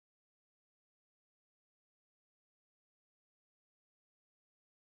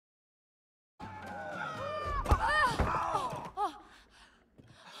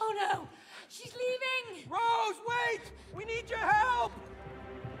need your help!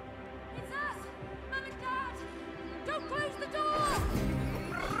 It's us! Mum and Dad! Don't close the door!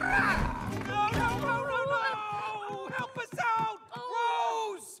 No, no, no, no, no! Help us out!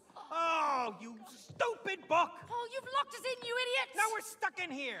 Rose! Oh, you stupid book! Oh, you've locked us in, you idiots! Now we're stuck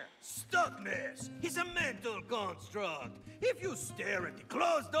in here! Stuckness is a mental construct. If you stare at the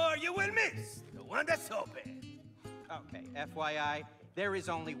closed door, you will miss the one that's open. Okay, FYI, there is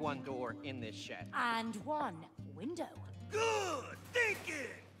only one door in this shed. And one window. Good thinking,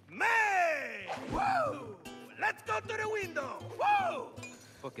 man! Woo! Let's go to the window. Woo!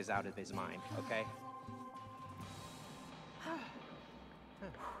 Book is out of his mind, okay?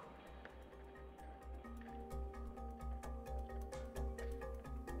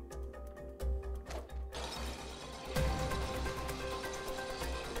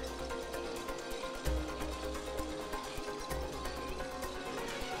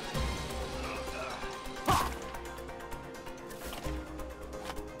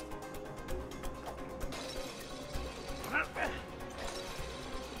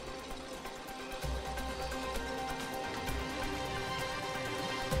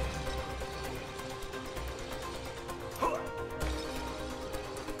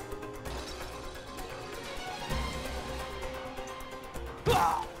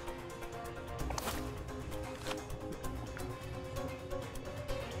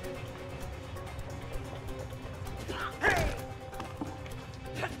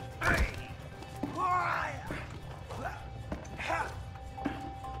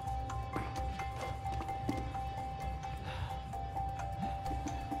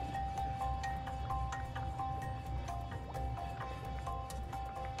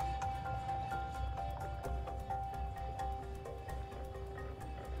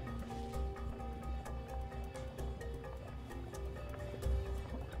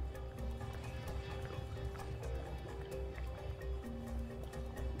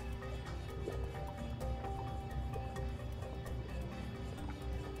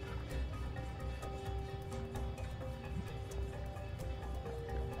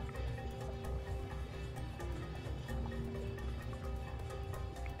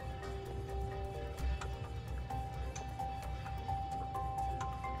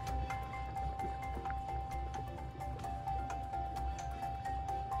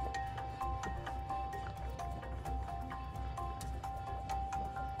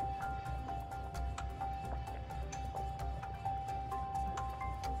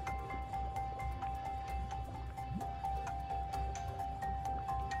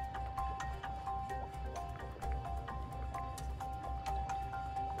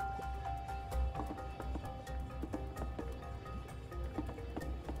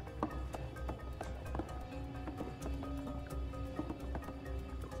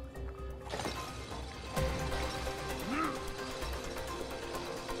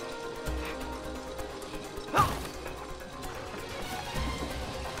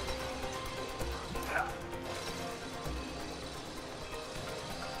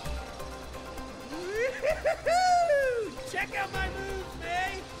 Check out my moves,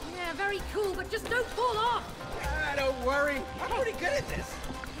 May! Yeah, very cool, but just don't fall off! Ah, don't worry. I'm pretty good at this.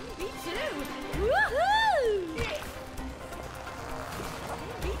 Me too! Woohoo!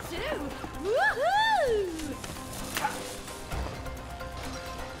 Me too! Woohoo!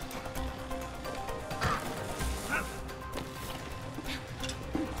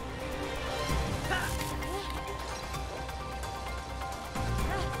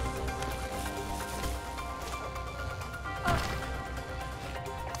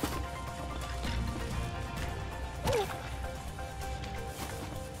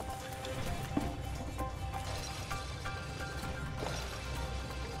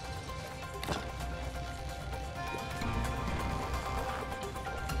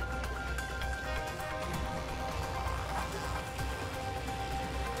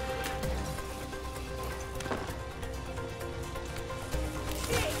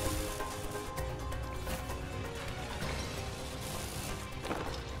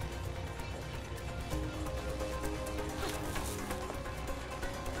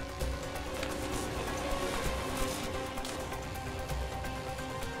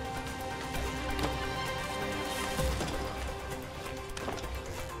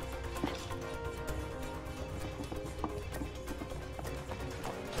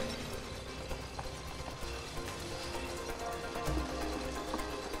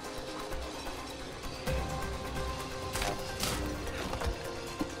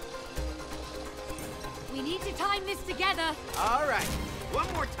 We need to time this together. All right,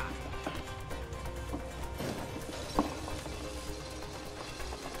 one more time.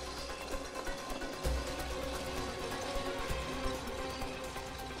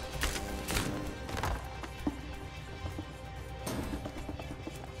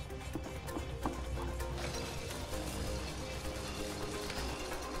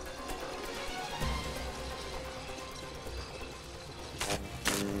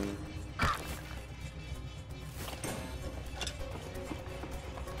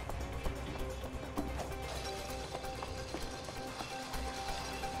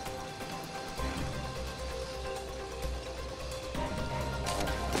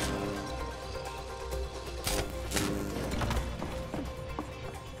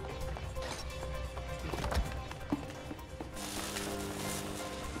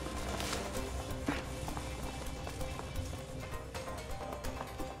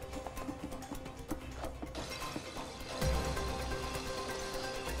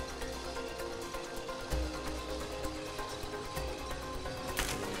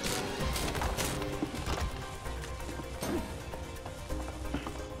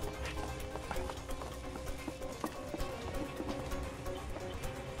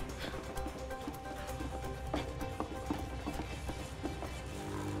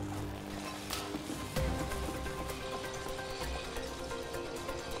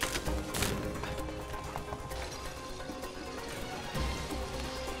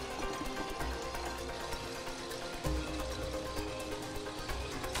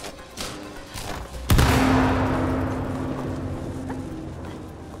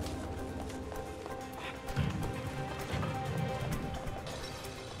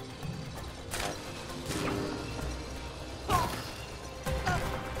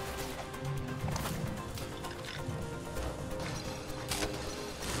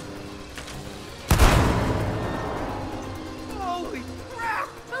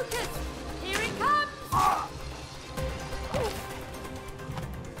 circus! Here it comes!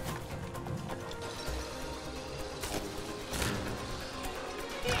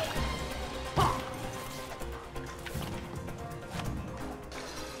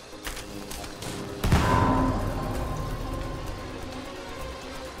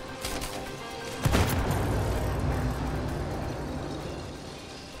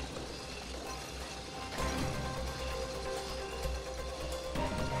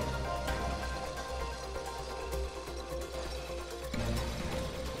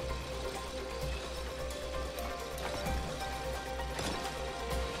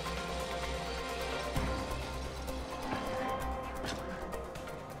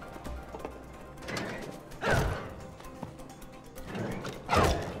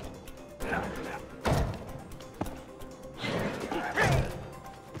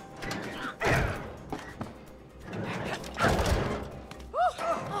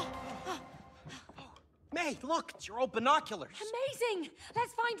 Hey, look, it's your old binoculars. Amazing!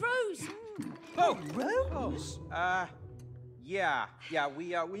 Let's find Rose. Oh, Rose? yeah,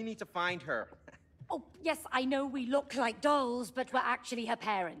 we need to find her. Oh, yes, I know we look like dolls, but we're actually her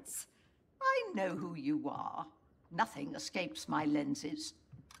parents. I know who you are. Nothing escapes my lenses.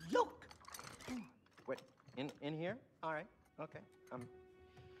 Look. What, in here? All right, okay.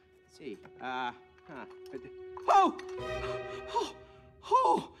 Let's see, Oh!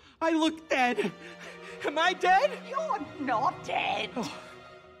 Oh, I look dead. Am I dead? You're not dead.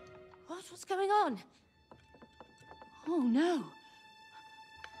 What's going on? Oh, no.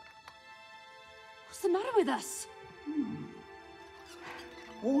 What's the matter with us?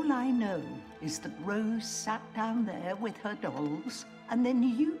 All I know is that Rose sat down there with her dolls, and then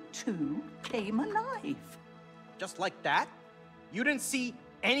you two came alive. Just like that? You didn't see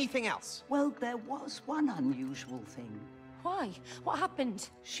anything else? Well, there was one unusual thing. Why? What happened?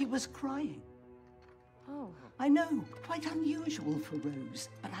 She was crying. Oh. I know, quite unusual for Rose,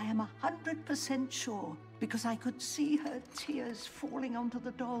 but I am 100% sure because I could see her tears falling onto the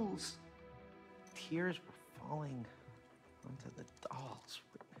dolls. Tears were falling onto the dolls.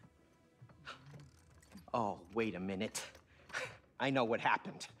 Oh, wait a minute. I know what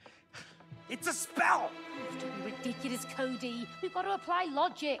happened. It's a spell! Don't be ridiculous, Cody. We've got to apply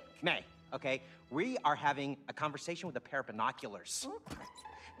logic. May, okay? We are having a conversation with a pair of binoculars.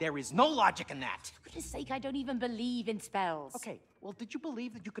 There is no logic in that. For goodness sake, I don't even believe in spells. Okay, well, did you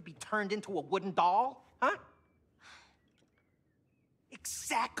believe that you could be turned into a wooden doll? Huh?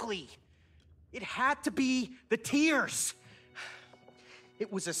 Exactly. It had to be the tears.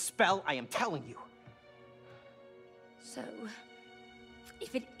 It was a spell, I am telling you. So,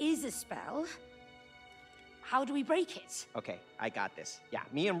 if it is a spell, how do we break it? Okay, I got this. Yeah,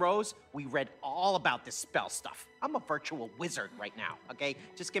 me and Rose, we read all about this spell stuff. I'm a virtual wizard right now, okay?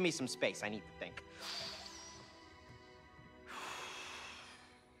 Just give me some space, I need to think.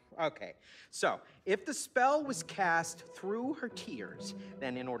 Okay, so if the spell was cast through her tears,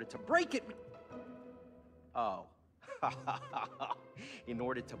 then in order to break it... Oh. In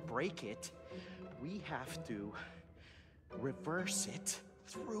order to break it, we have to reverse it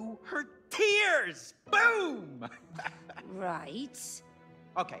through her tears! Boom! Right.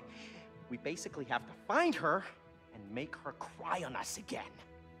 Okay, we basically have to find her and make her cry on us again.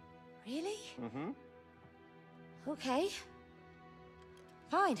 Really? Mm-hmm. Okay.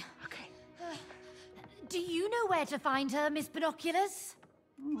 Fine. Okay. Do you know where to find her, Miss Binoculars?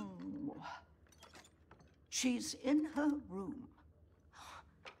 She's in her room.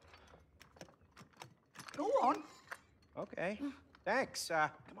 Go on. Okay, thanks.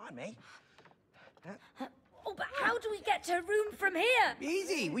 Come on, May. Oh, but how do we get to her room from here?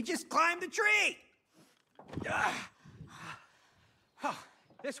 Easy, we just climbed the tree. Oh,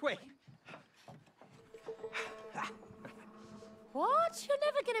 this way. What? You're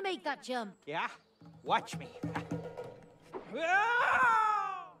never gonna make that jump. Yeah? Watch me.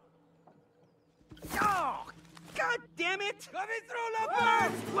 Oh, God damn it! Coming through the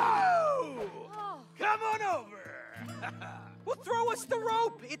birds! Whoa! Oh. Come on over! Well, throw us the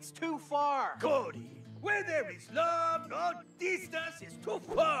rope! It's too far! Cody, where there is love, no distance is too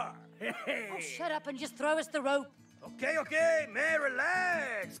far. Oh, shut up and just throw us the rope. Okay, man,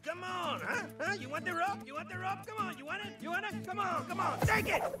 relax. Come on, huh? You want the rope? You want the rope? Come on, you want it? You want it? Come on, take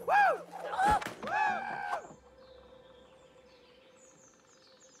it! Woo! Woo!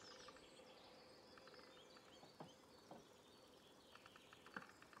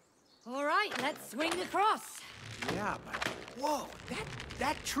 All right, let's swing across. Yeah, but whoa,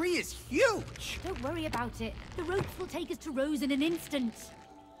 that tree is huge. Don't worry about it. The ropes will take us to Rose in an instant.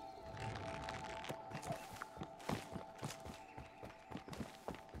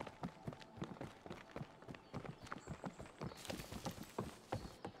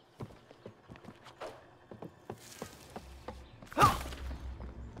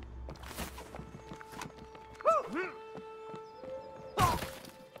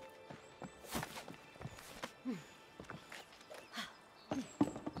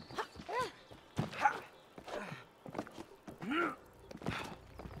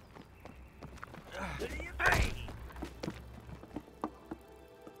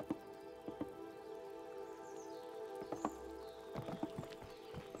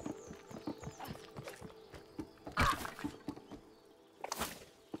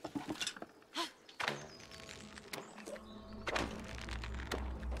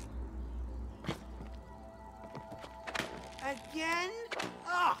 again?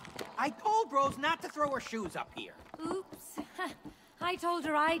 Oh, I told Rose not to throw her shoes up here. Oops. I told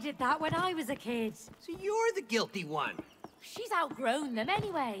her I did that when I was a kid. So you're the guilty one. She's outgrown them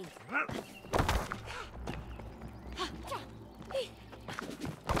anyway.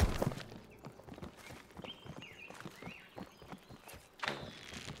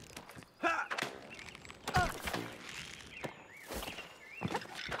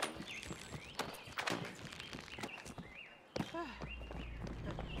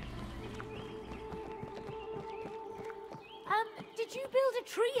 Did you build a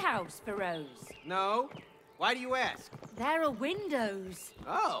treehouse for Rose? No. Why do you ask? There are windows.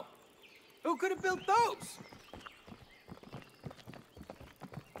 Oh. Who could have built those?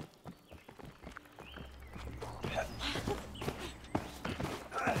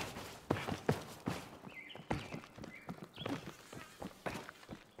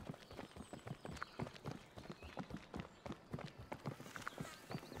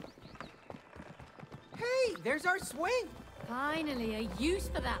 Hey, there's our swing. Finally, a use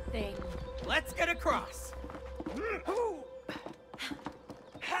for that thing. Let's get across.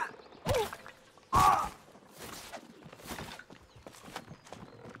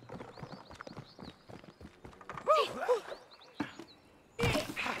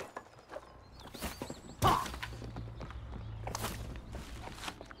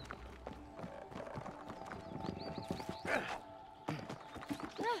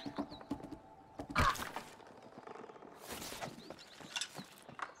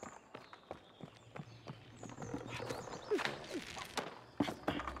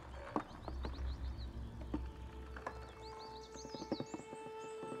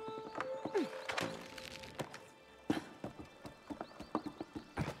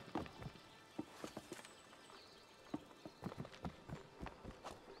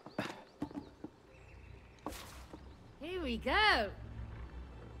 Here we go.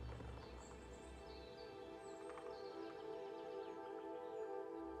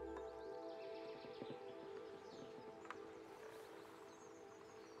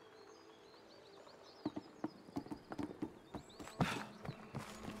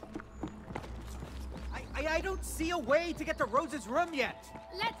 I don't see a way to get to Rose's room yet.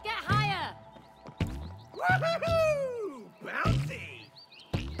 Let's get higher. Woohoo! Bouncy!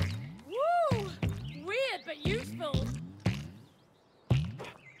 Woo! Weird but useful.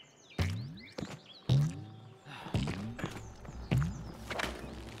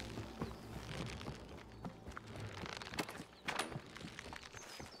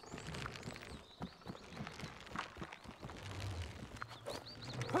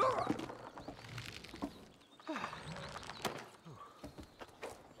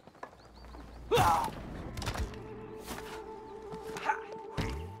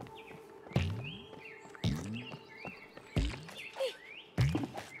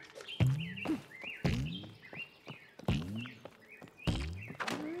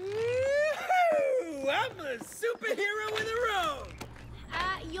 I'm a superhero with a rope!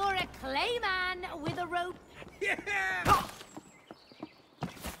 You're a clayman with a rope. Yeah!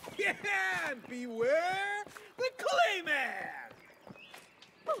 Yeah! Beware the Clayman!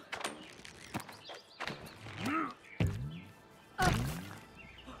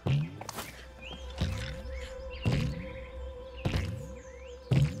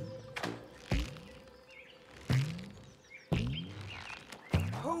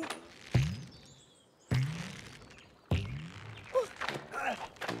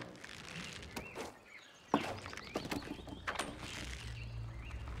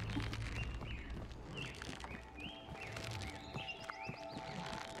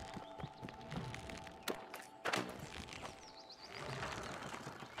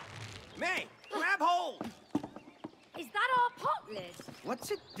 May, grab hold! Is that our pot lid? What's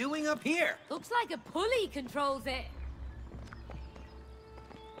it doing up here? Looks like a pulley controls it.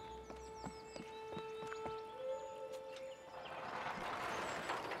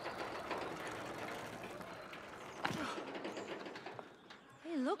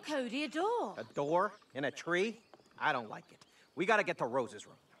 Hey, look, Cody, a door. A door in a tree? I don't like it. We gotta get to Rose's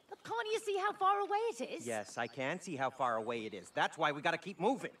room. But can't you see how far away it is? Yes, I can see how far away it is. That's why we gotta keep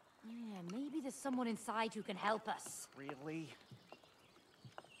moving. Yeah, maybe there's someone inside who can help us. Really?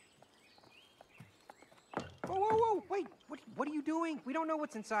 Whoa, whoa, whoa! Wait, what are you doing? We don't know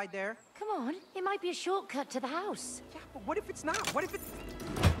what's inside there. Come on, it might be a shortcut to the house. Yeah, but what if it's not? What if it's...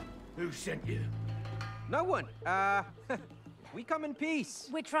 Who sent you? No one. We come in peace.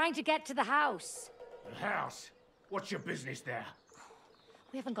 We're trying to get to the house. The house? What's your business there?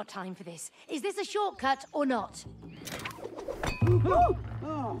 We haven't got time for this. Is this a shortcut or not?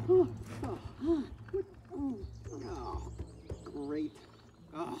 great.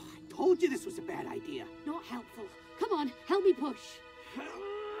 Oh, I told you this was a bad idea. Not helpful. Come on, help me push.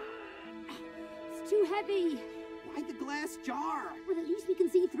 It's too heavy. Why the glass jar? Well, at least we can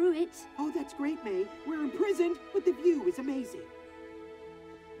see through it. Oh, that's great, May. We're imprisoned, but the view is amazing.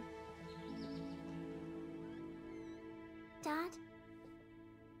 Dad?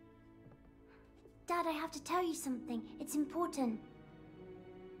 Dad, I have to tell you something. It's important.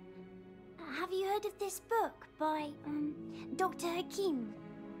 Have you heard of this book by, Dr. Hakim?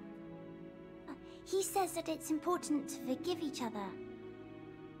 He says that it's important to forgive each other.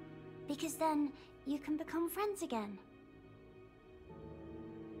 Because then you can become friends again.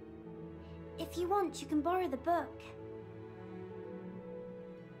 If you want, you can borrow the book.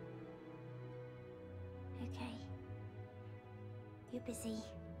 Okay. You're busy.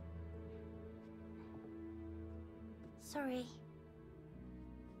 Sorry.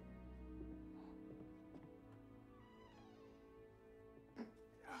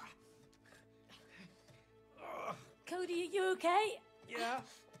 Cody, are you okay? Yeah,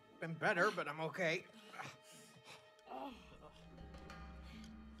 been better, but I'm okay.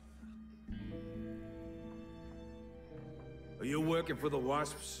 Are you working for the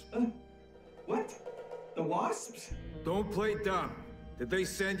Wasps? What? The Wasps? Don't play dumb. Did they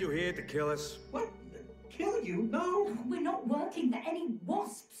send you here to kill us? What? Kill you? No. We're not working for any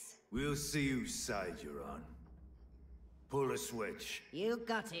wasps. We'll see whose side you're on. Pull a switch. You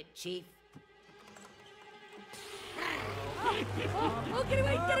got it, Chief. Oh, get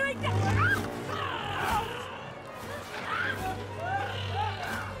away, get away, get away!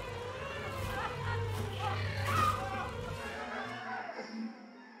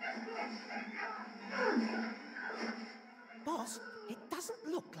 Boss, it doesn't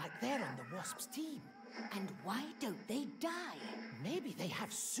look like they're on the Wasps team. And why don't they die? Maybe they have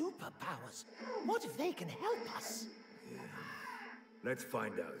superpowers. What if they can help us? Let's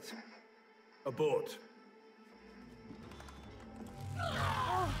find out. Abort.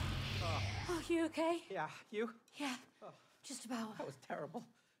 Oh, you okay? Yeah, you? Yeah, just about. That was terrible.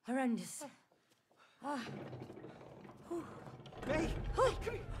 Horrendous. May! Oh,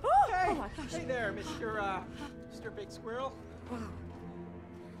 Come here. oh, Hey! oh my gosh. Hey there, Mr. Big Squirrel. Wow.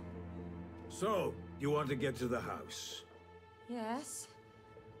 So, you want to get to the house? Yes.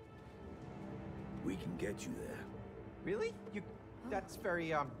 We can get you there. Really? That's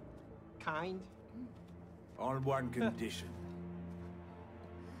very, kind. On one condition.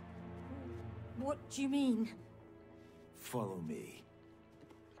 What do you mean? Follow me.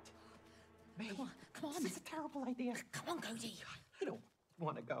 May, Come on. this is a terrible idea. Come on, Cody. I don't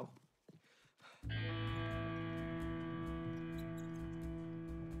want to go.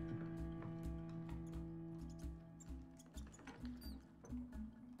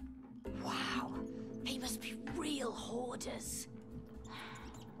 Wow, they must be real hoarders.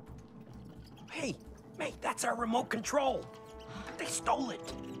 Hey, mate, that's our remote control. They stole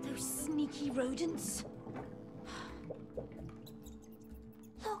it. Those sneaky rodents.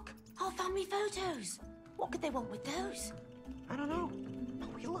 Look, our family photos. What could they want with those? I don't know,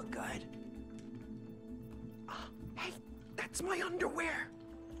 but we look good. Hey, that's my underwear.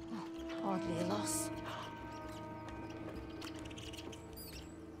 Hardly a loss.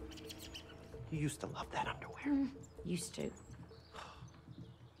 You used to love that underwear. Used to.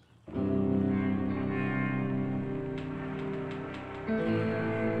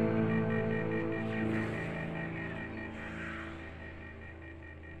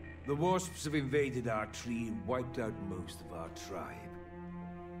 The Wasps have invaded our tree and wiped out most of our tribe.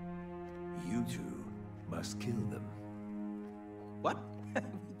 You two must kill them. What?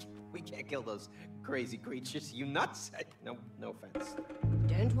 We can't kill those crazy creatures. You nuts? No offense.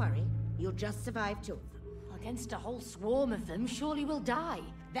 Don't worry, you'll just survive 2 of them. Against a whole swarm of them, surely we'll die.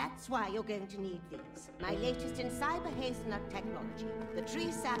 That's why you're going to need these. My latest in cyber hazelnut technology, the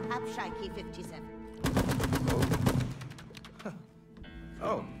tree sap Abshiki 57.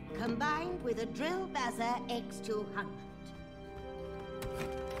 Oh. Combined with a drill bazzer X200.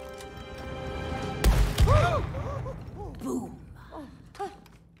 Boom.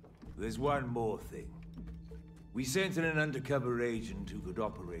 There's one more thing. We sent in an undercover agent who could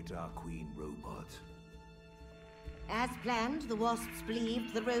operate our queen robot. As planned, the Wasps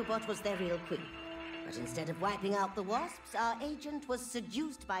believed the robot was their real queen. But instead of wiping out the Wasps, our agent was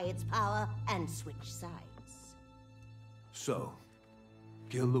seduced by its power and switched sides. So,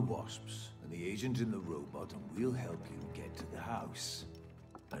 kill the Wasps and the agent in the robot and we'll help you get to the house.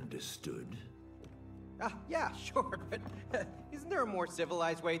 Understood? Yeah, sure, but isn't there a more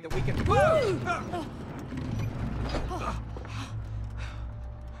civilized way that we can... Whoa!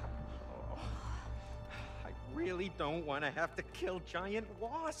 I really don't want to have to kill giant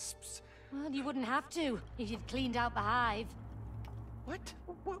wasps. Well, you wouldn't have to if you'd cleaned out the hive. What?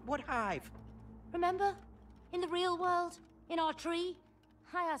 What hive? Remember? In the real world? In our tree?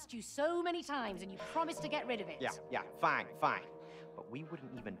 I asked you so many times and you promised to get rid of it. Yeah, fine. But we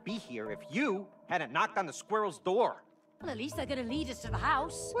wouldn't even be here if you hadn't knocked on the squirrel's door. Well, at least they're gonna lead us to the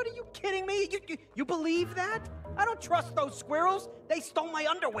house. What, are you kidding me? You believe that? I don't trust those squirrels. They stole my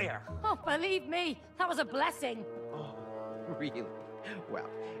underwear. Oh, believe me, that was a blessing. Oh, really? Well,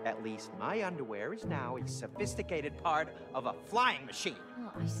 at least my underwear is now a sophisticated part of a flying machine.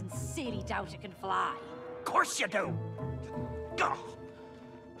 Oh, I sincerely doubt it can fly. Of course you do! Ugh.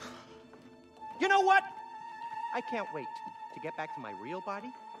 You know what? I can't wait to get back to my real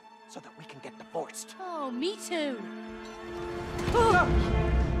body so that we can get divorced. Oh, me too.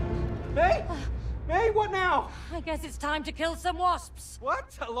 Hey? Hey, what now? I guess it's time to kill some wasps.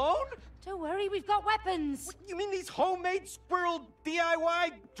 What? Alone? Don't worry, we've got weapons. What, you mean these homemade squirrel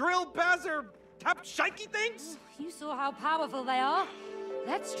DIY drill bazzer tap shikey things? You saw how powerful they are.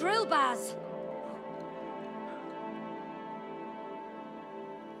 Let's drill, Baz.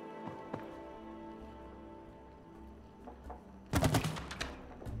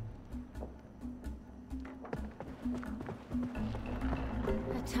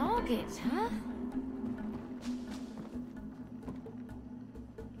 A target, huh?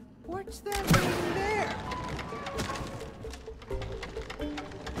 What's that ring there?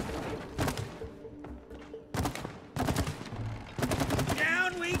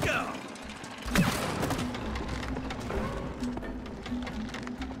 Down we go.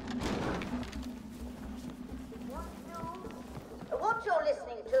 What you're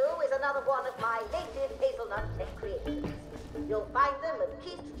listening to is another one of my latest hazelnut tech creations. You'll find them at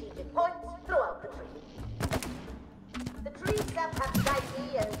key strategic points throughout the tree. The trees that have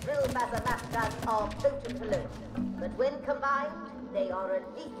Nike and drill bazzer guns are potent alone, but when combined, they are a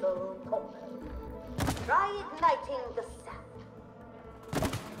lethal combo. Try igniting the sap.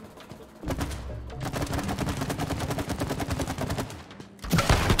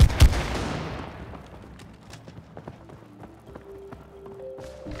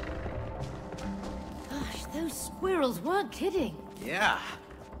 Gosh, those squirrels weren't kidding. Yeah,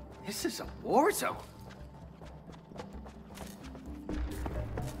 this is a war zone.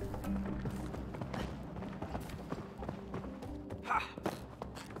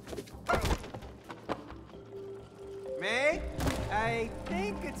 May, I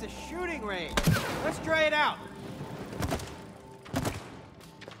think it's a shooting range. Let's try it out.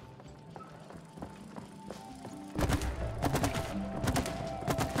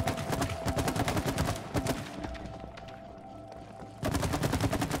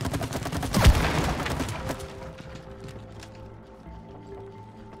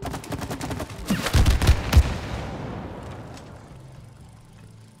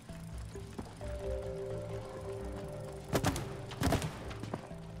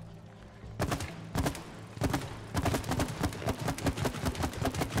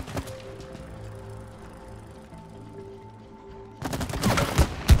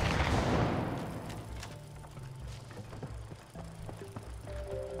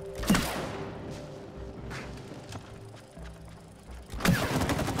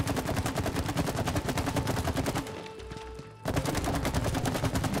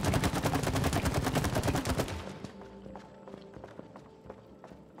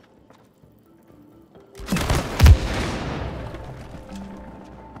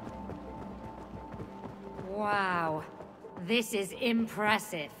 Wow, this is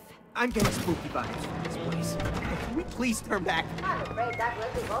impressive. I'm getting spooky vibes from this place. Can we please turn back? I'm afraid that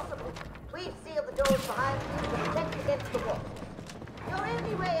won't be possible. We've sealed the doors behind you to protect against the wasps. Your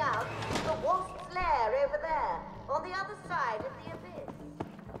only way out is the wasp's lair over there, on the other side of the abyss.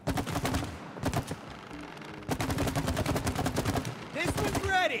 This one's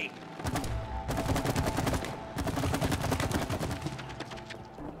ready.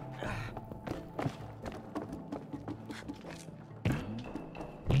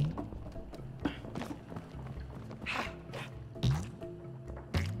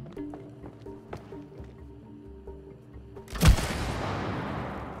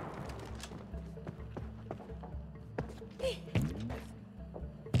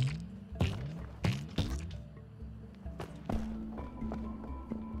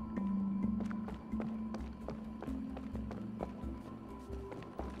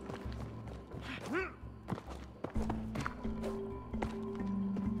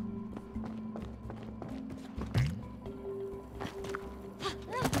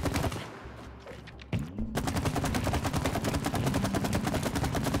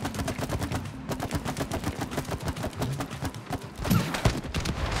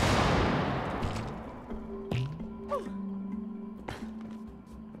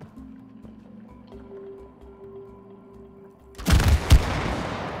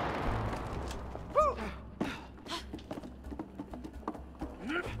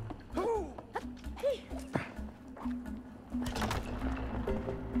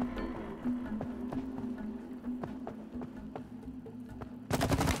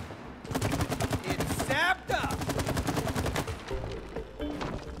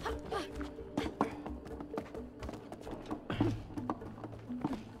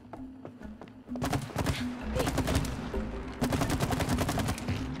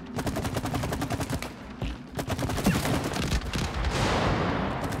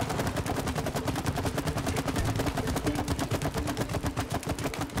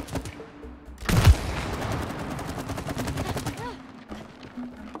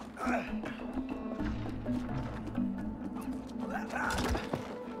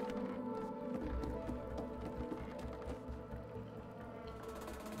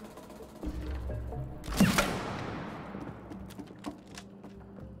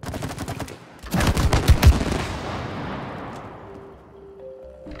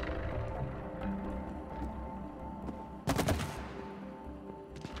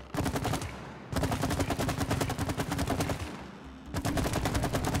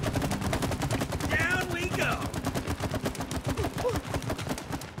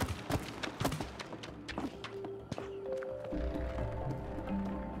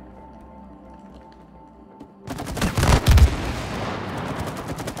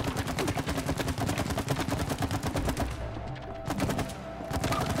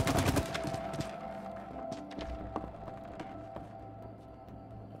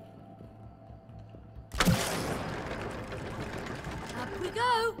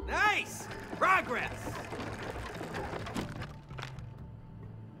 Nice! Progress!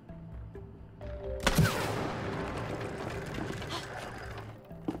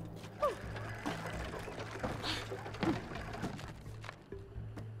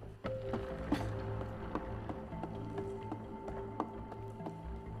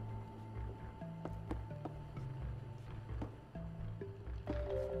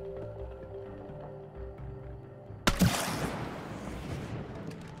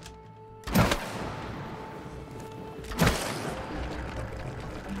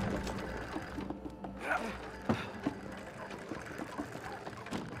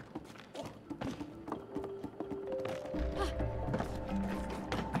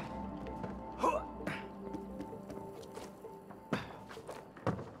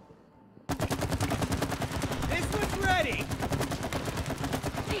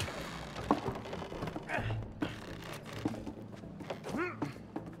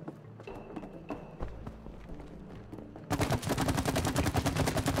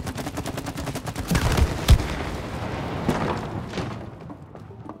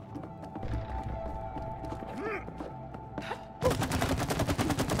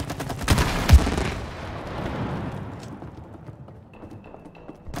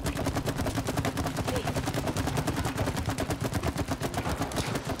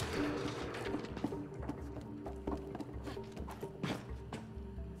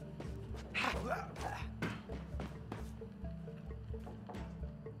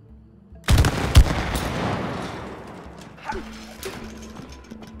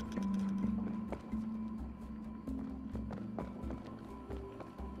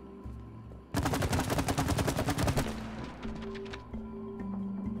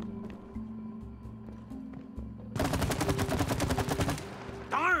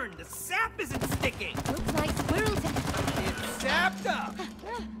 Darn, the sap isn't sticking! Looks like Squirrels. It's sapped up!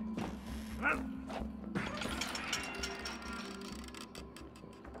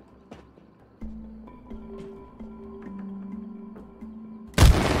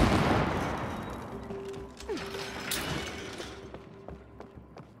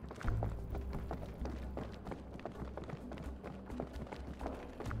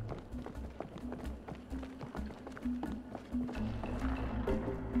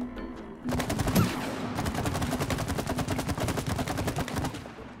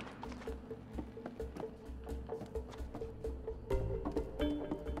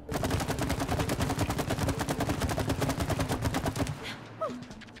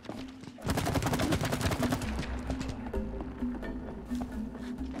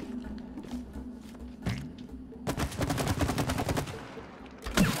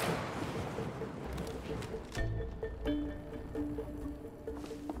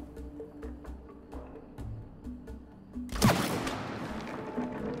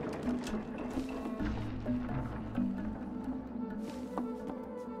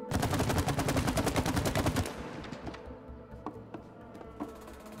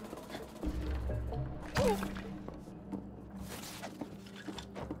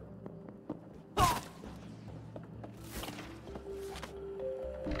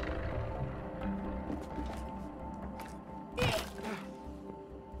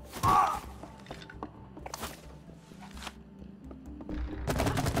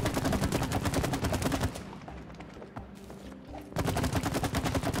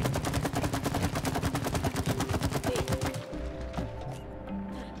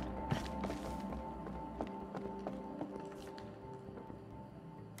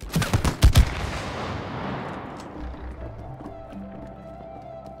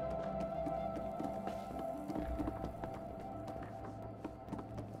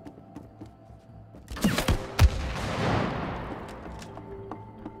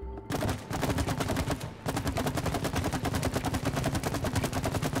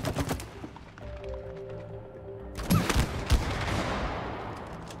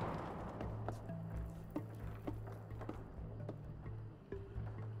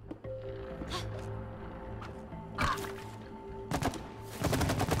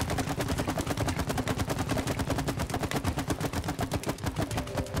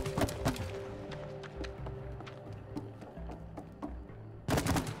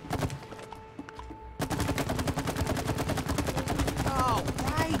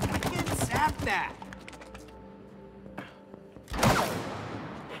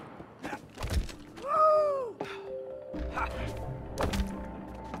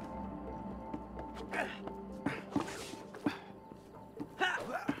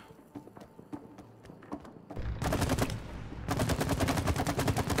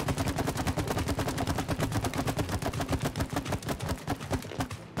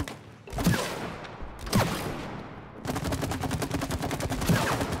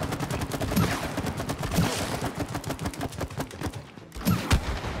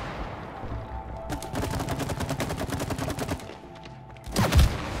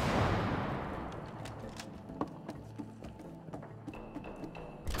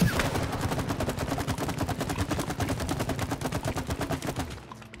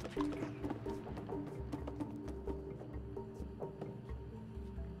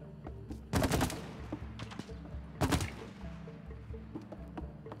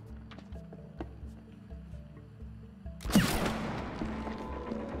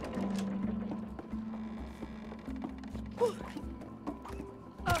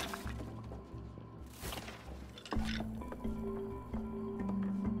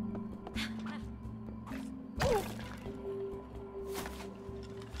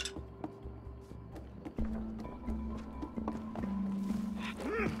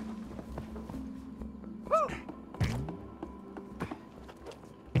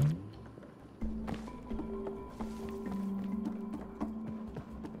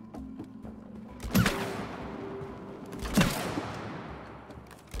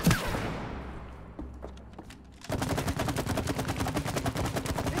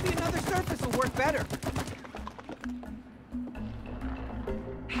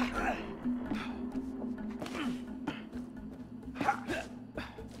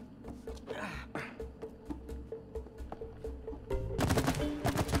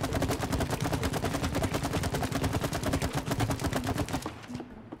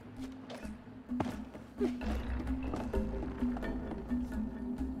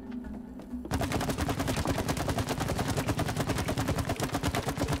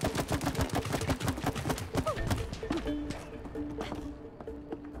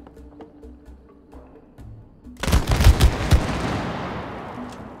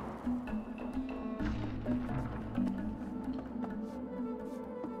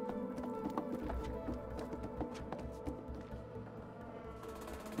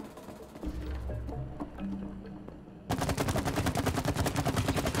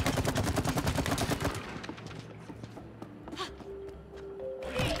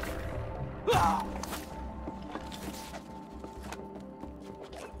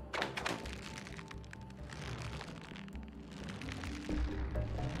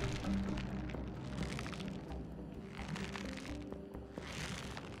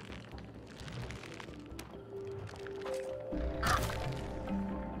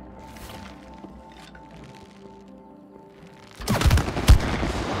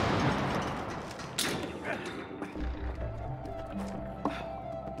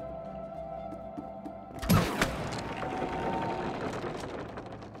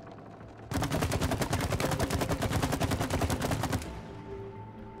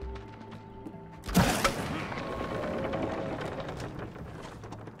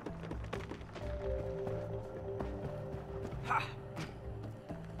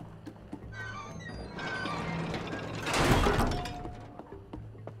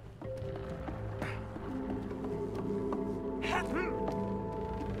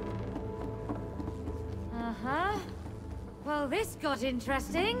 Uh-huh. Well, this got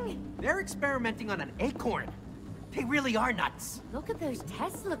interesting. They're experimenting on an acorn. They really are nuts. Look at those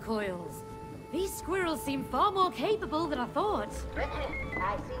Tesla coils. These squirrels seem far more capable than I thought.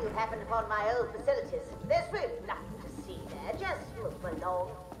 I see you happened upon my old facilities. There's really nothing to see there. Just move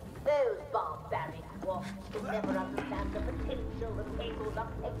along. Those barbaric wasps will never understand the potential that enables of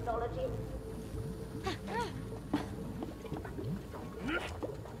technology.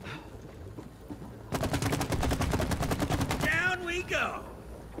 Down we go.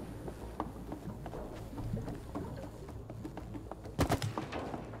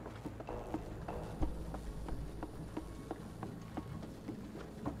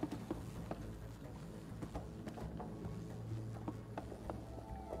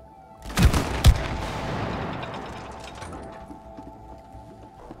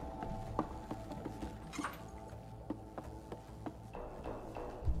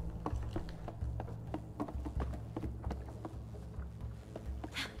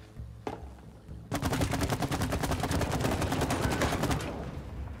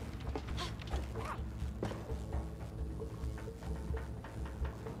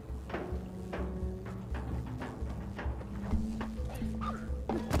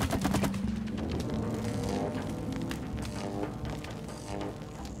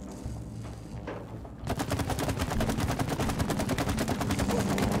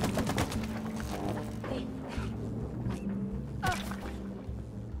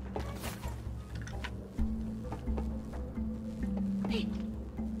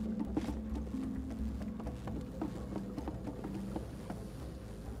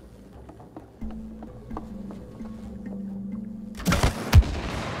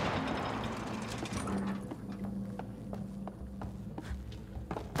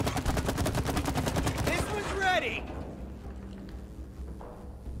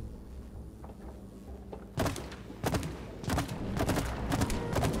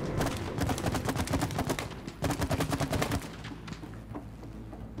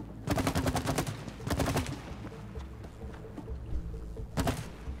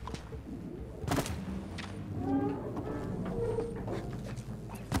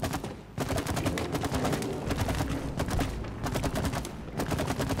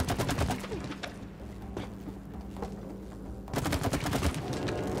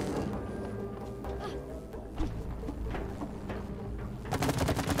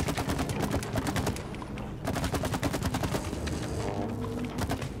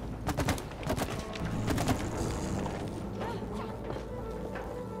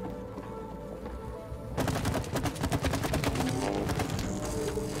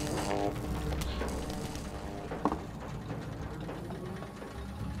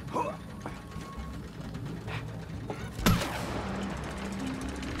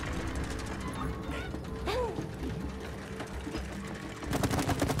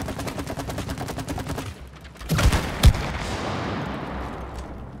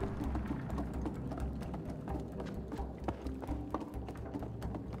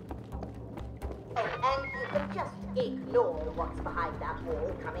 And you can just ignore what's behind that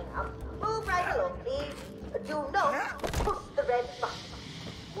wall coming up. Move right along, please. Do not push the red button.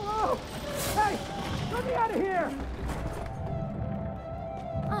 Whoa! Hey! Let me out of here!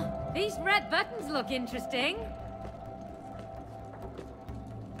 Oh, these red buttons look interesting.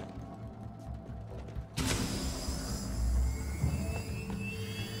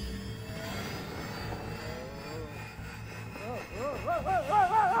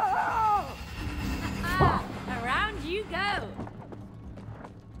 Around you go.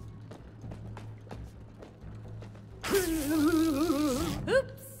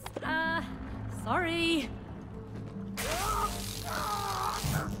 Oops. Sorry.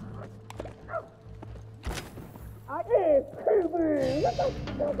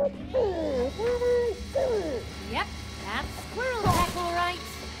 Yep, that's squirrel tech, all right.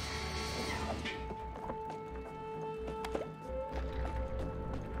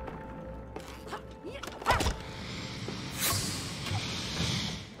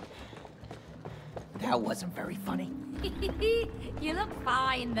 That wasn't very funny. You look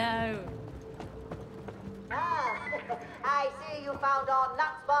fine, though. Ah, I see you found our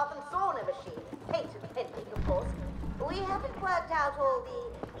nuts, bath, and sauna machine. Patent pending, of course. We haven't worked out all the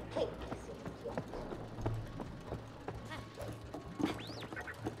kinky things yet.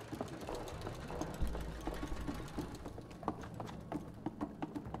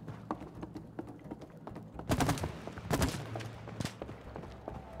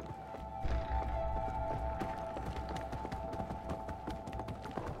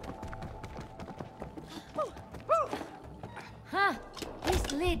 Huh.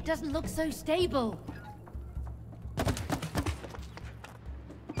 This lid doesn't look so stable.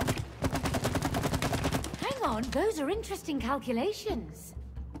 Hang on, those are interesting calculations.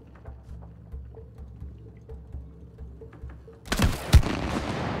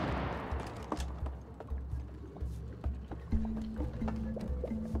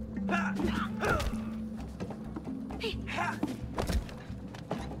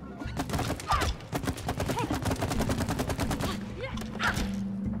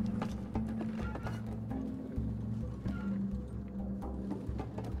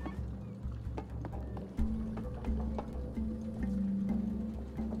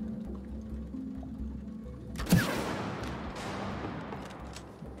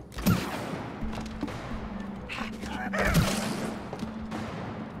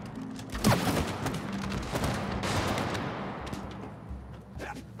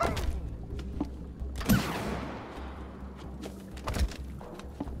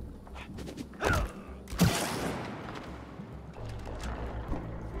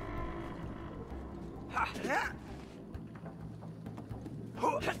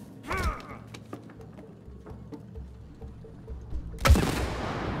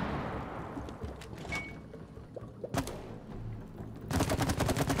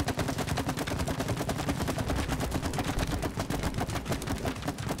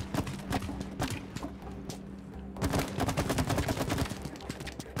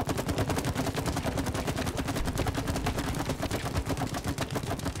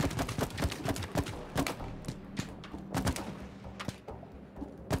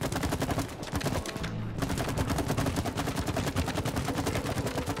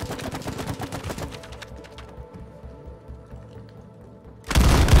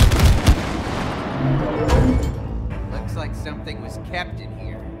 Something was kept in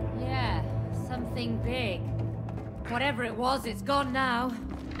here. Yeah, something big. Whatever it was, it's gone now.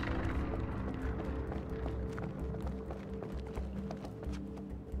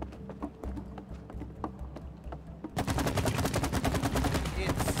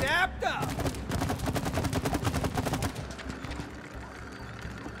 It's sapped up!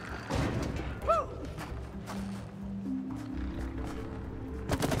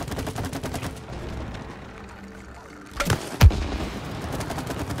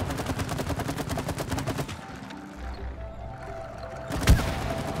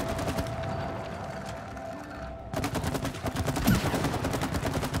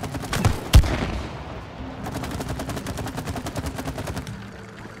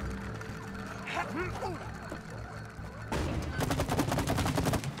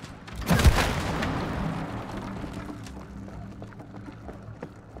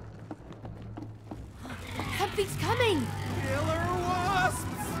 Something's coming! Killer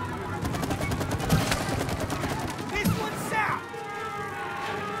wasps! This one's south!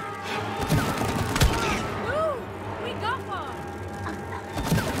 Ooh! We got one!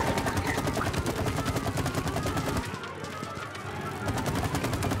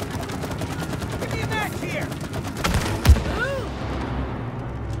 Give me a match here! Ooh!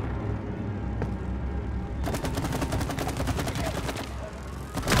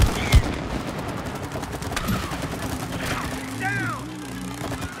 Down!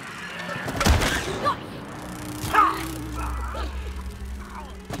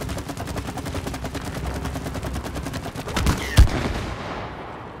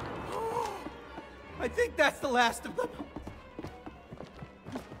 I think that's the last of them.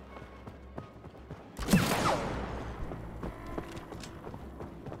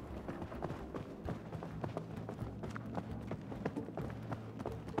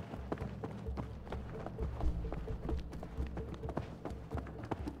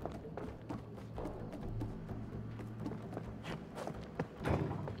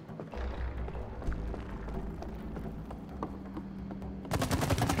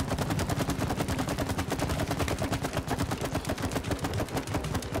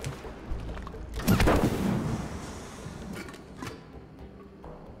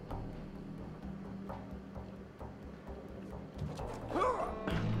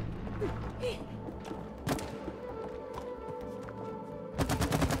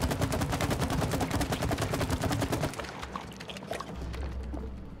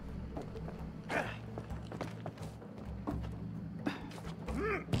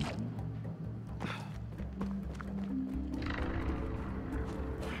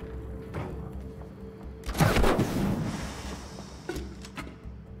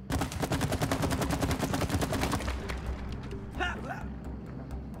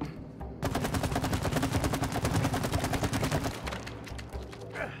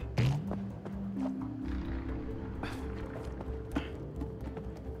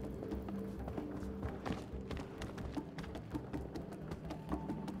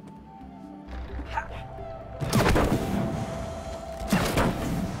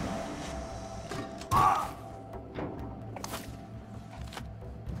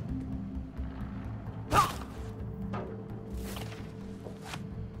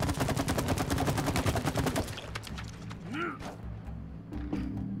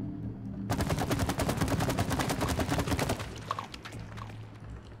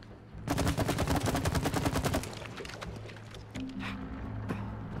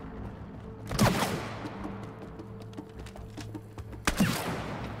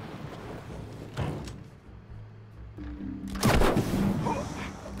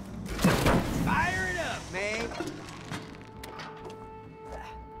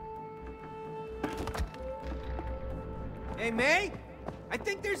 Hey, May? I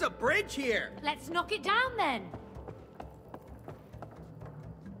think there's a bridge here. Let's knock it down then.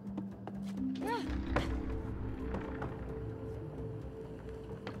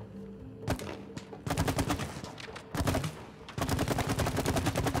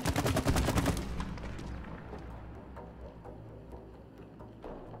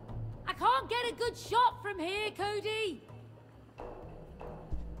 I can't get a good shot from here, Cody.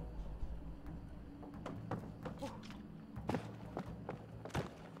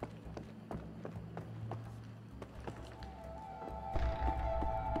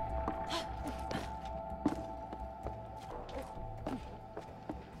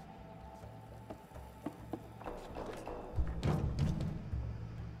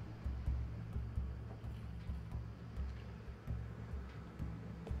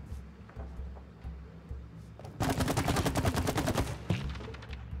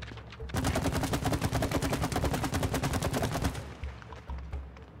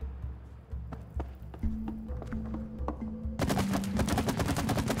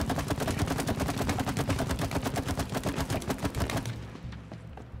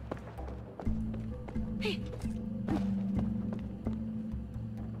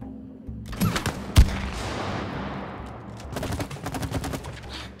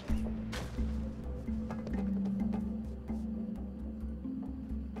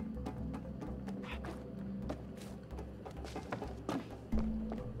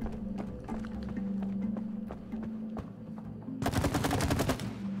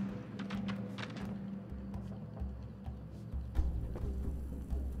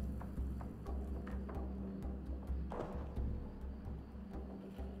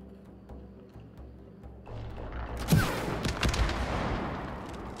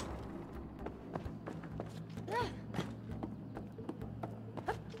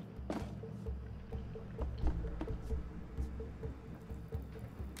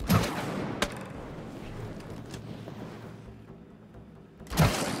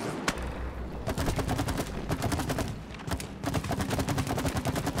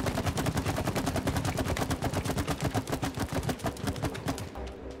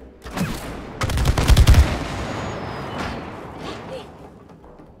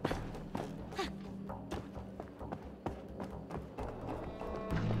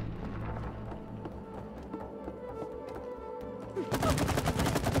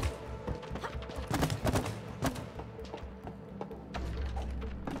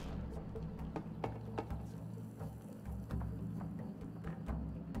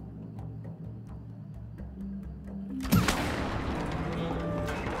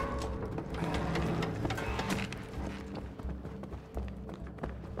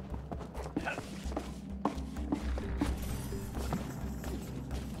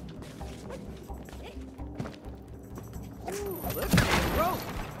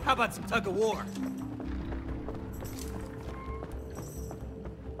 How about some tug-of-war?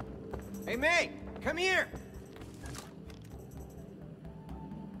 Hey, May, come here!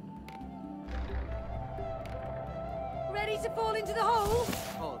 Ready to fall into the hole?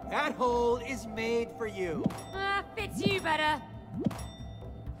 Oh, that hole is made for you. Fits you better.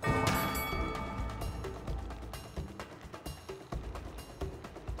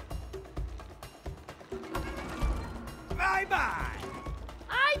 bye-bye!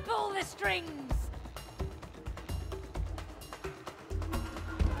 I pull the strings!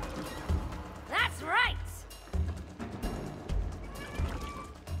 That's right!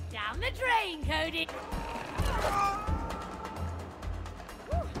 Down the drain, Cody!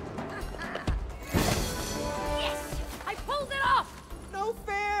 Yes! I pulled it off! No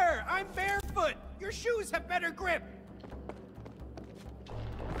fair! I'm barefoot! Your shoes have better grip!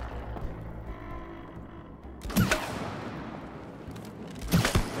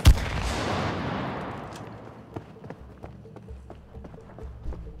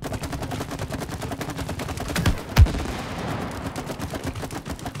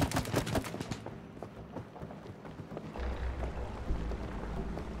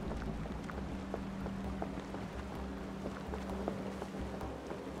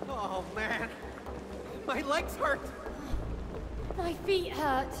 Oh, man. My legs hurt. My feet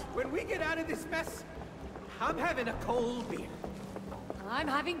hurt. When we get out of this mess, I'm having a cold beer. I'm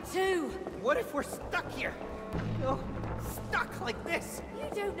having two. What if we're stuck here? Oh, stuck like this? You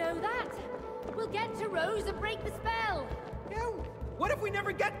don't know that. We'll get to Rose and break the spell. Yeah, what if we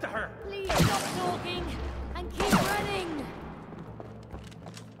never get to her? Please stop talking and keep running.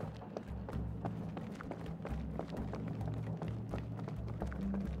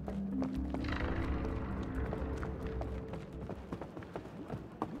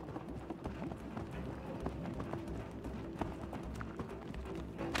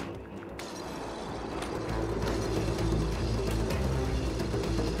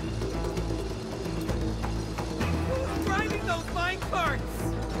 Who's driving those mine carts?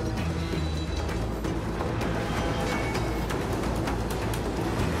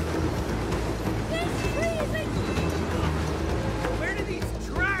 It's freezing. Where do these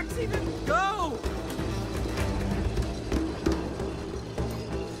tracks even go?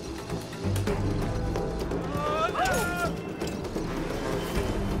 Oh, no!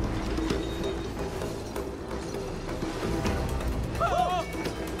 Oh!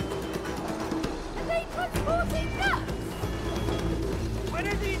 Are they transporting nuts? When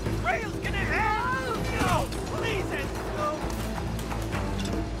are these rails gonna end? No! Please end no!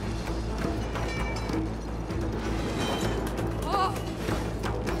 Oh.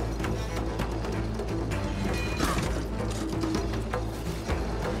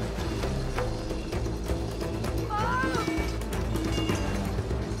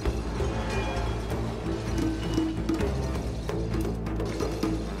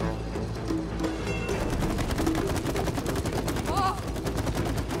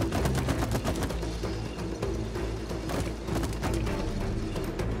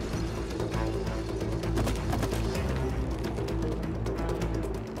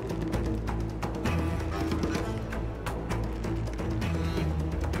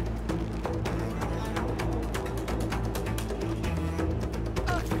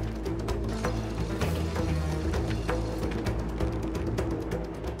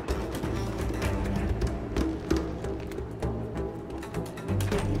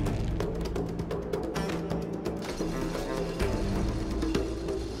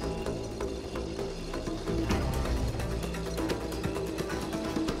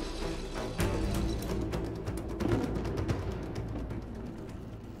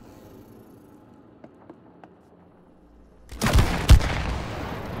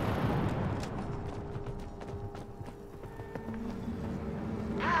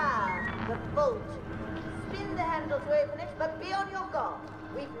 The bolt. Spin the handle to open it, but be on your guard.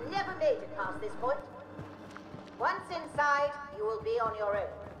 We've never made it past this point. Once inside, you will be on your own.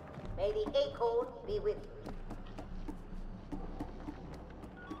 May the acorn be with you.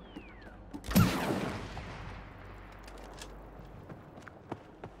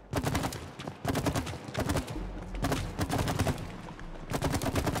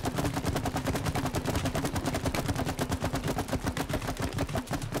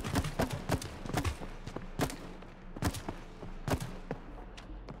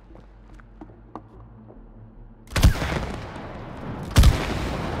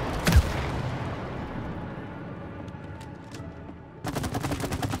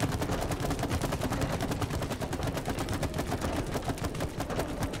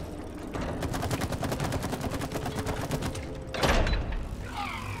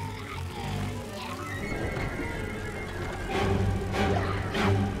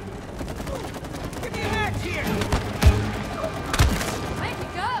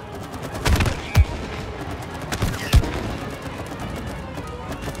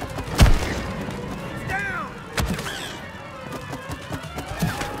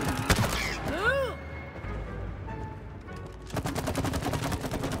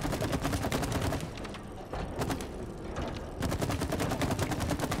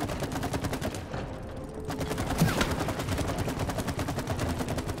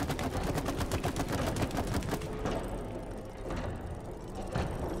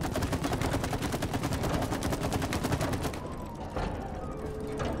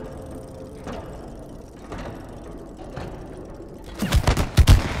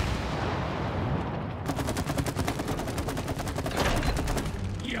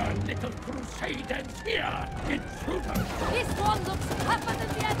 Your little crusade ends here, intruder! This one looks tougher than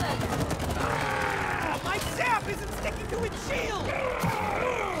the others! My sap isn't sticking to its shield!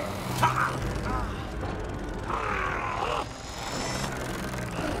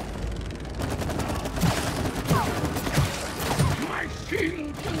 My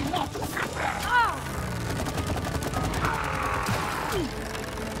shield will not suffer!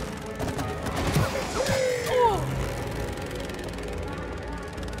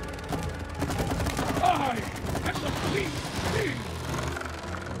 I am the Queen King!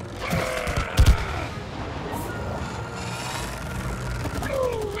 You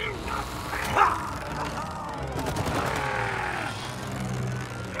will not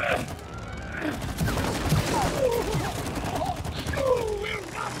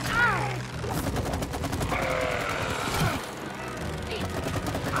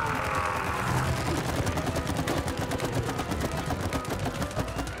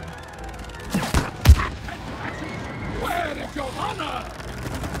Where is your honor?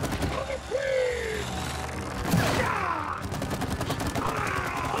 For the Queen!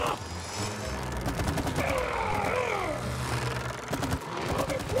 For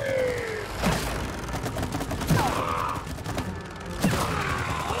the Queen!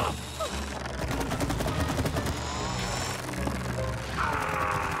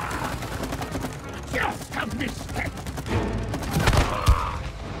 Just a mistake!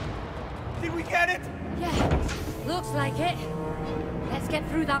 Did we get it? Yeah, looks like it. Let's get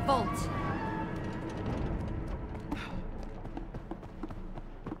through that vault.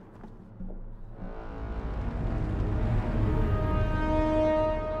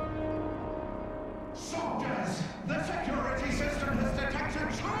 Soldiers! The security system has detected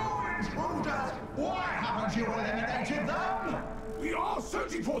 2 intruders! Why haven't you eliminated them? We are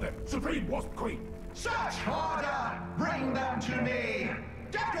searching for them, Supreme Wasp Queen! Search harder! Bring them to me!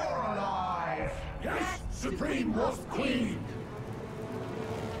 Dead or alive! Yes, Supreme Wasp Queen!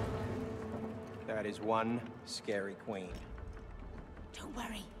 That is one scary queen. Don't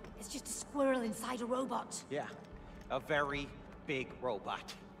worry, it's just a squirrel inside a robot. Yeah, a very big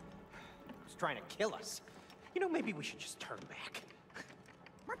robot. It's trying to kill us. You know, maybe we should just turn back.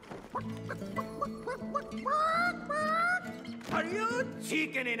 Are you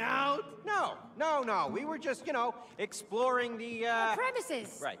chickening out? No. We were just, exploring the,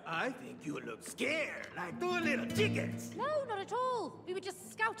 Premises! Right. I think you look scared, like 2 little chickens. No, not at all. We were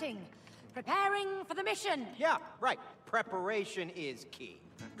just scouting. Preparing for the mission. Yeah, right. Preparation is key.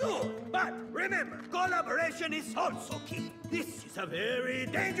 Good, but remember, collaboration is also key. This is a very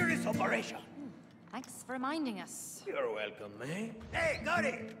dangerous operation. Thanks for reminding us. You're welcome, man. Hey, got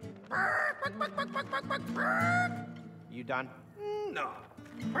it. You done? No.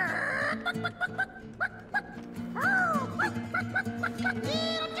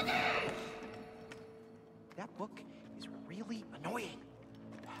 That book is really annoying.